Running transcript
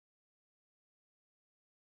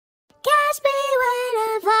Catch me when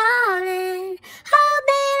I'm falling, hold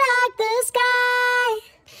me like the sky.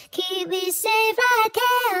 Keep me safe like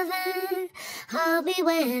heaven, hold me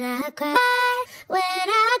when I cry. When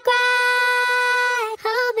I cry,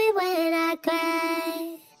 hold me when I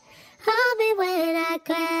cry. Hold me when I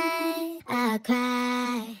cry, I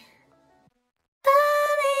cry.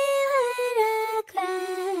 Hold me when I cry.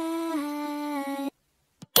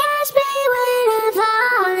 Catch me when I'm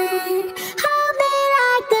falling, hold me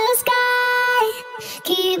like the sky.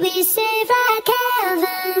 Keep me safe like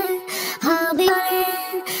heaven, hold me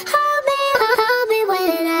when, hold me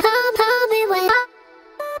when I, hold me when I.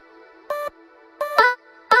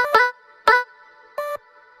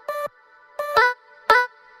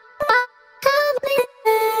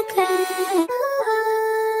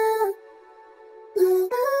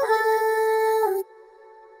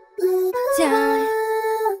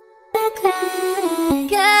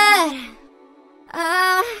 Good,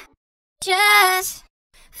 just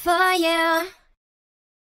for you.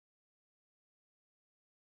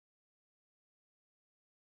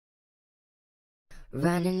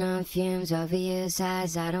 Running on fumes over your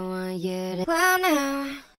sides, I don't want you to. Well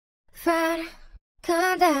now, friend,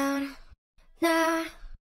 calm down, now.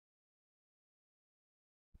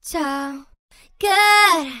 So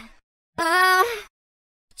good,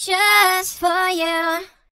 just for you.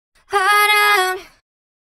 Hard out,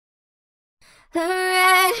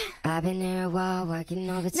 alright. I've been near a wall, working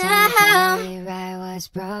overtime, trying to rewrite what's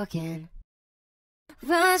broken.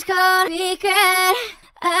 Runs cold, regret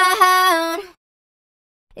out.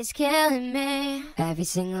 It's killing me. Every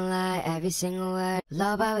single lie, every single word.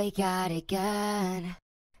 Low, but we got it good. And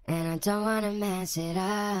I don't wanna mess it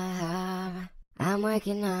up. I'm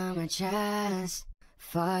working on my trust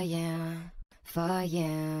for you,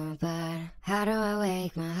 but how do I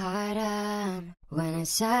wake my heart up when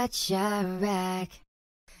it's such a wreck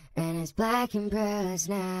and it's black and bruised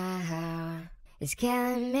now? It's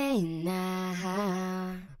killing me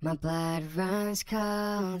now. My blood runs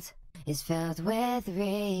cold, it's filled with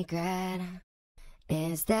regret.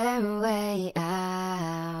 Is there a way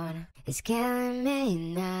out? It's killing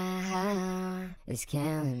me now. It's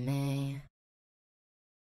killing me.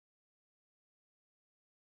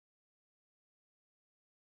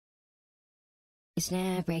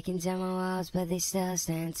 Snap, breaking down my walls, but they still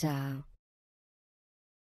stand tall.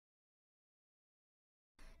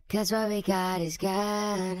 Cause what we got is good,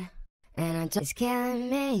 and I don't. It's killing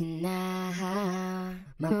me now.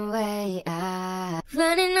 My way out.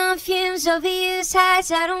 Running on fumes, overused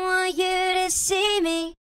heights. I don't want you to see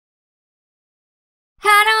me.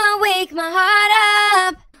 How do I wake my heart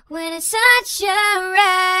up when it's such a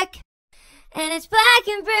wreck and it's black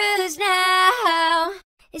and bruised now?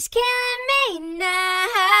 It's killing me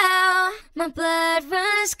now. My blood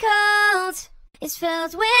runs cold, it's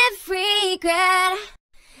filled with regret.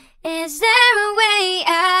 Is there a way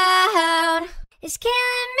out? It's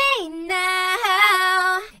killing me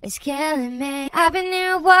now. It's killing me. I've been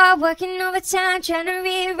near a wall, working overtime, trying to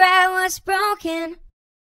rewrite what's broken.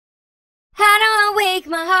 How do I wake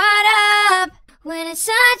my heart up when it's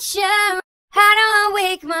such a... How do I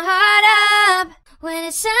wake my heart up when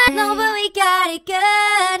it's such... No, but we got it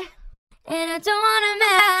good, and I don't wanna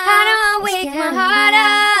mess. How do I wake my heart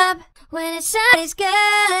up when it's such... It's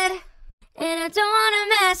good, and I don't wanna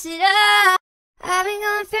mess it up. I've been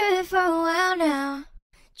going through it for a while now,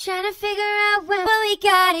 trying to figure out when... But we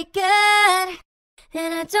got it good,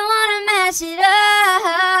 and I don't wanna mess it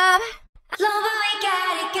up. Love, but we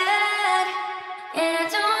got it good, and I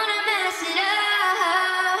don't wanna mess it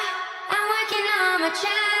up. I'm working on my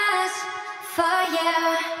trust for you,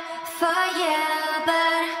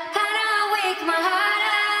 but how do I wake my heart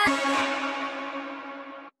up?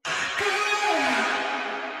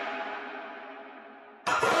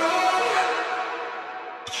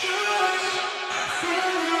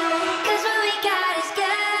 Cause what we got is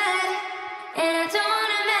good, and I don't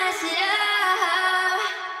wanna mess it up.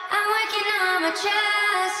 I'm working on my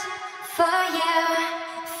trust for you,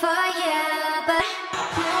 but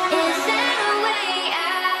is there a way out?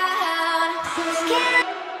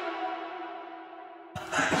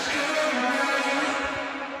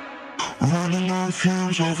 Running on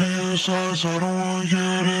fumes over your sides, I don't want you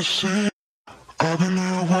to see. I've been in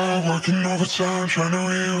a while, working overtime, trying to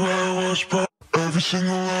rewrite what's broke. Every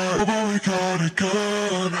single lie, but we got it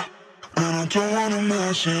good, and I don't wanna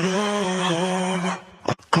mess it up.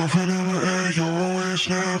 Confident in the air, you're always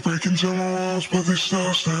there, breaking down my walls, but they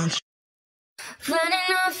still stand.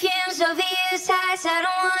 Running on fumes, overused heights, I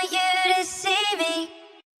don't want you to see me.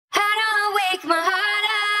 How do I wake my heart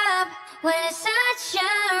up when it's such a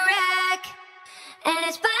wreck and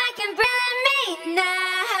it's black and brilliant me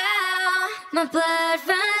now? My blood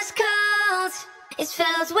runs cold. It's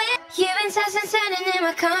filled with urine tests and turning in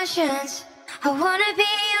my conscience. I wanna be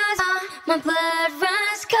yours. My blood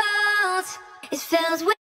runs cold. It's filled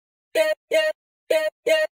with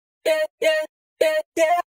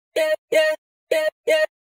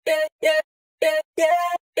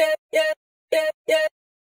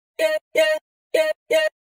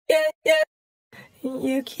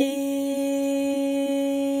You keep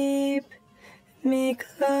me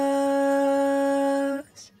close,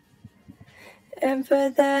 and for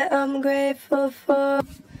that I'm grateful for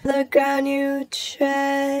the ground you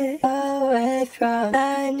tread away from.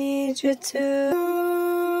 I need you to.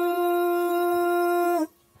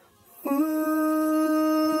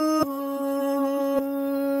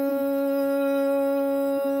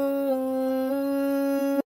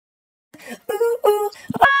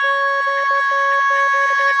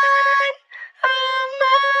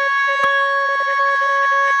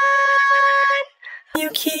 You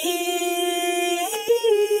keep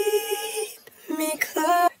me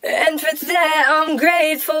close, and for that I'm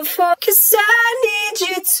grateful for. 'Cause I need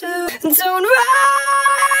you to. Don't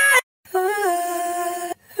run,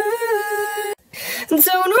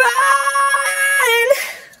 don't run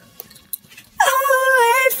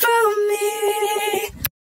away from me.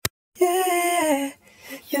 Yeah,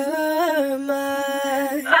 you're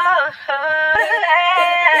mine.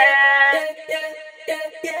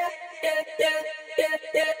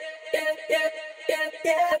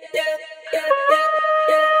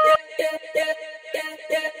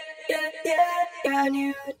 Can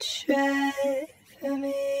you tread for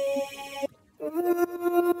me?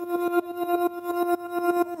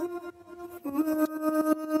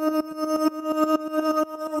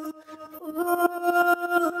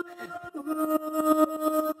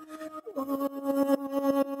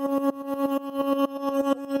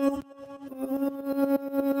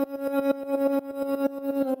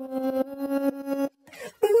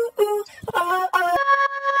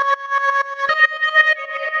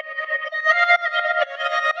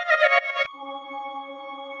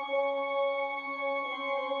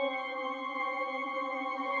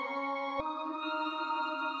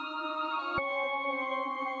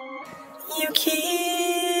 You keep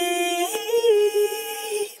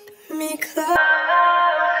me close,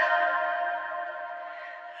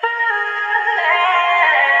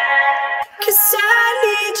 'cause I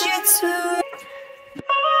need you to.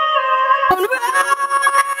 Don't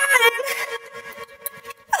run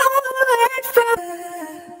away from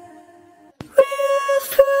real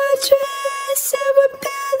fortress, and we're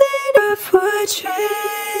building a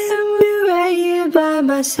fortress, and we're right here by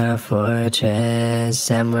myself. Fortress,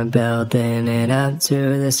 and we're building it up to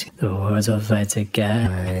the sky. The worlds will fight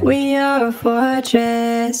together. We are a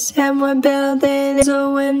fortress, and we're building it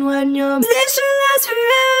so when you're this will last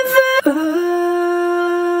forever.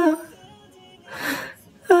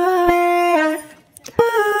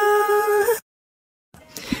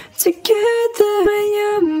 Together when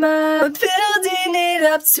you're mine, we're building it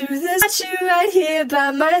up to the got you right here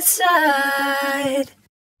by my side.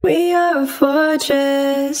 We are a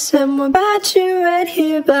fortress, and we'll got you right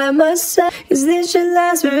here by my side. 'Cause this should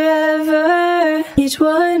last forever. Each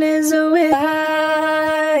one is a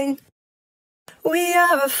win. We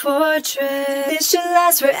are a fortress. This should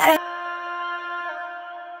last forever.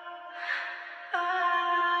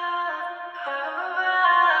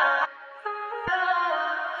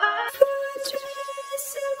 Fortress,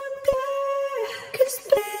 and we're built, 'cause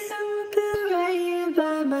we're built right here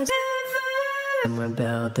by my side. And we're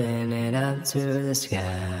building it up to the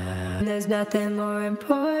sky. There's nothing more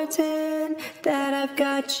important that I've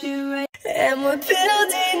got you right. And we're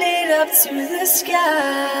building it up to the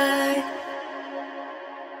sky.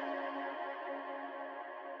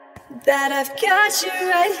 That I've got you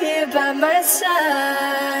right here by my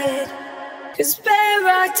side. 'Cause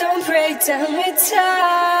bedrock don't break down with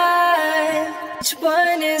time. Each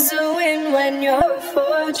one is a win when you're a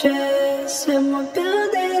fortress, and we're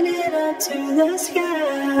building it up to the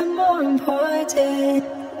sky. More important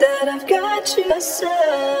that I've got you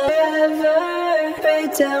forever. Break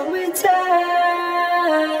down with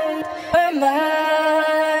time. We're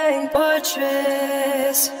my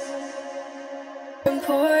fortress.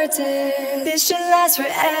 Important. This should last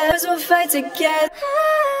forever. We'll fight together.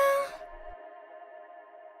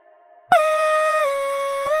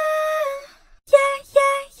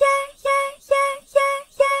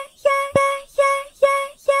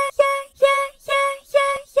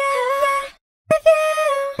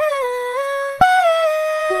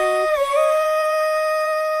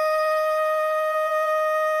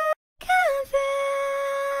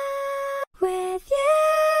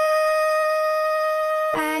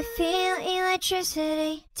 I feel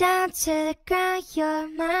electricity down to the ground. You're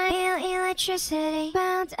my electricity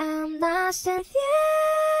round. I'm lost in you.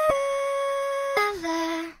 I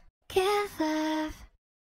love, give love.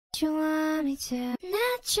 You want me to natural.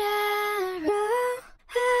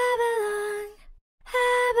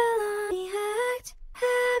 I belong, be hugged,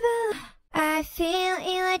 I belong. I feel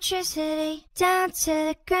electricity down to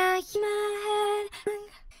the ground. My head,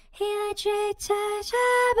 electric touch.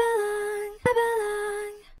 I belong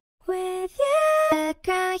with you. The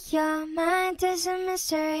ground, your mind is a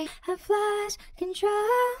mystery. I've lost control.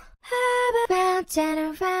 I round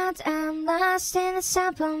and around, I'm lost in the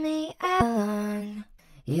sound of me. I belong.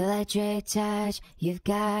 Electric touch, you've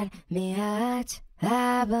got me hot.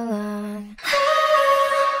 I belong.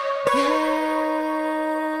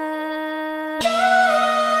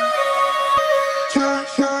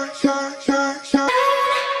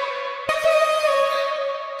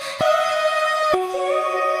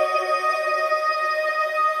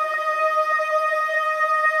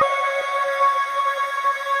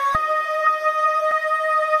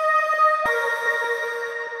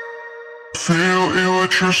 Feel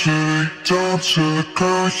electricity down to the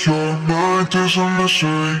ground. Your mind is a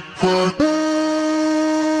mystery. What?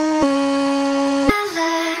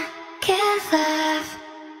 Can't love.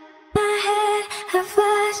 My head, I've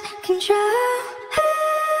lost control.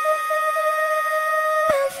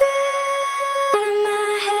 I'm through. Out of my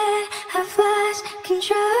head, I've lost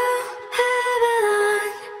control. I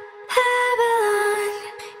belong.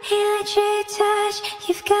 Electric touch,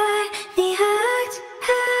 you've got me hooked. I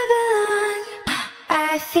belong.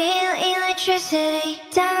 I feel electricity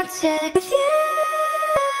down to the with you.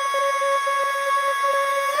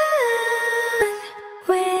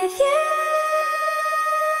 With you.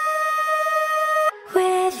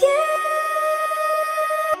 With you.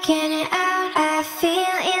 Get it out. I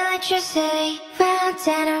feel electricity round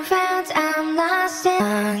and around. I'm lost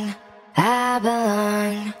in. I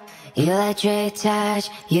belong. Electric touch,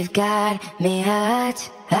 you've got me hot.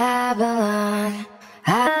 I belong.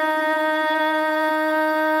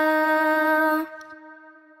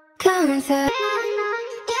 Coming through.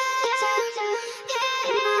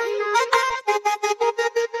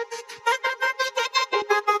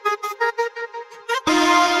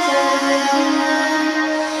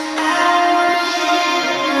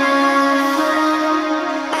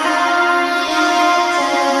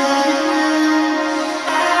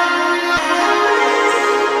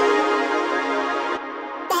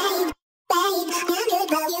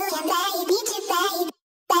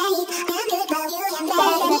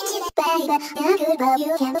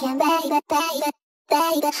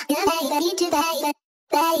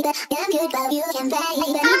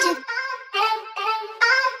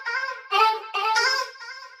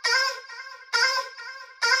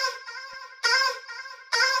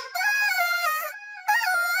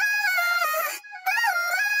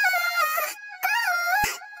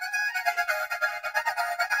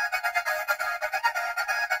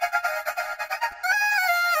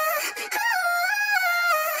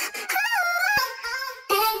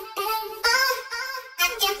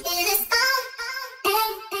 This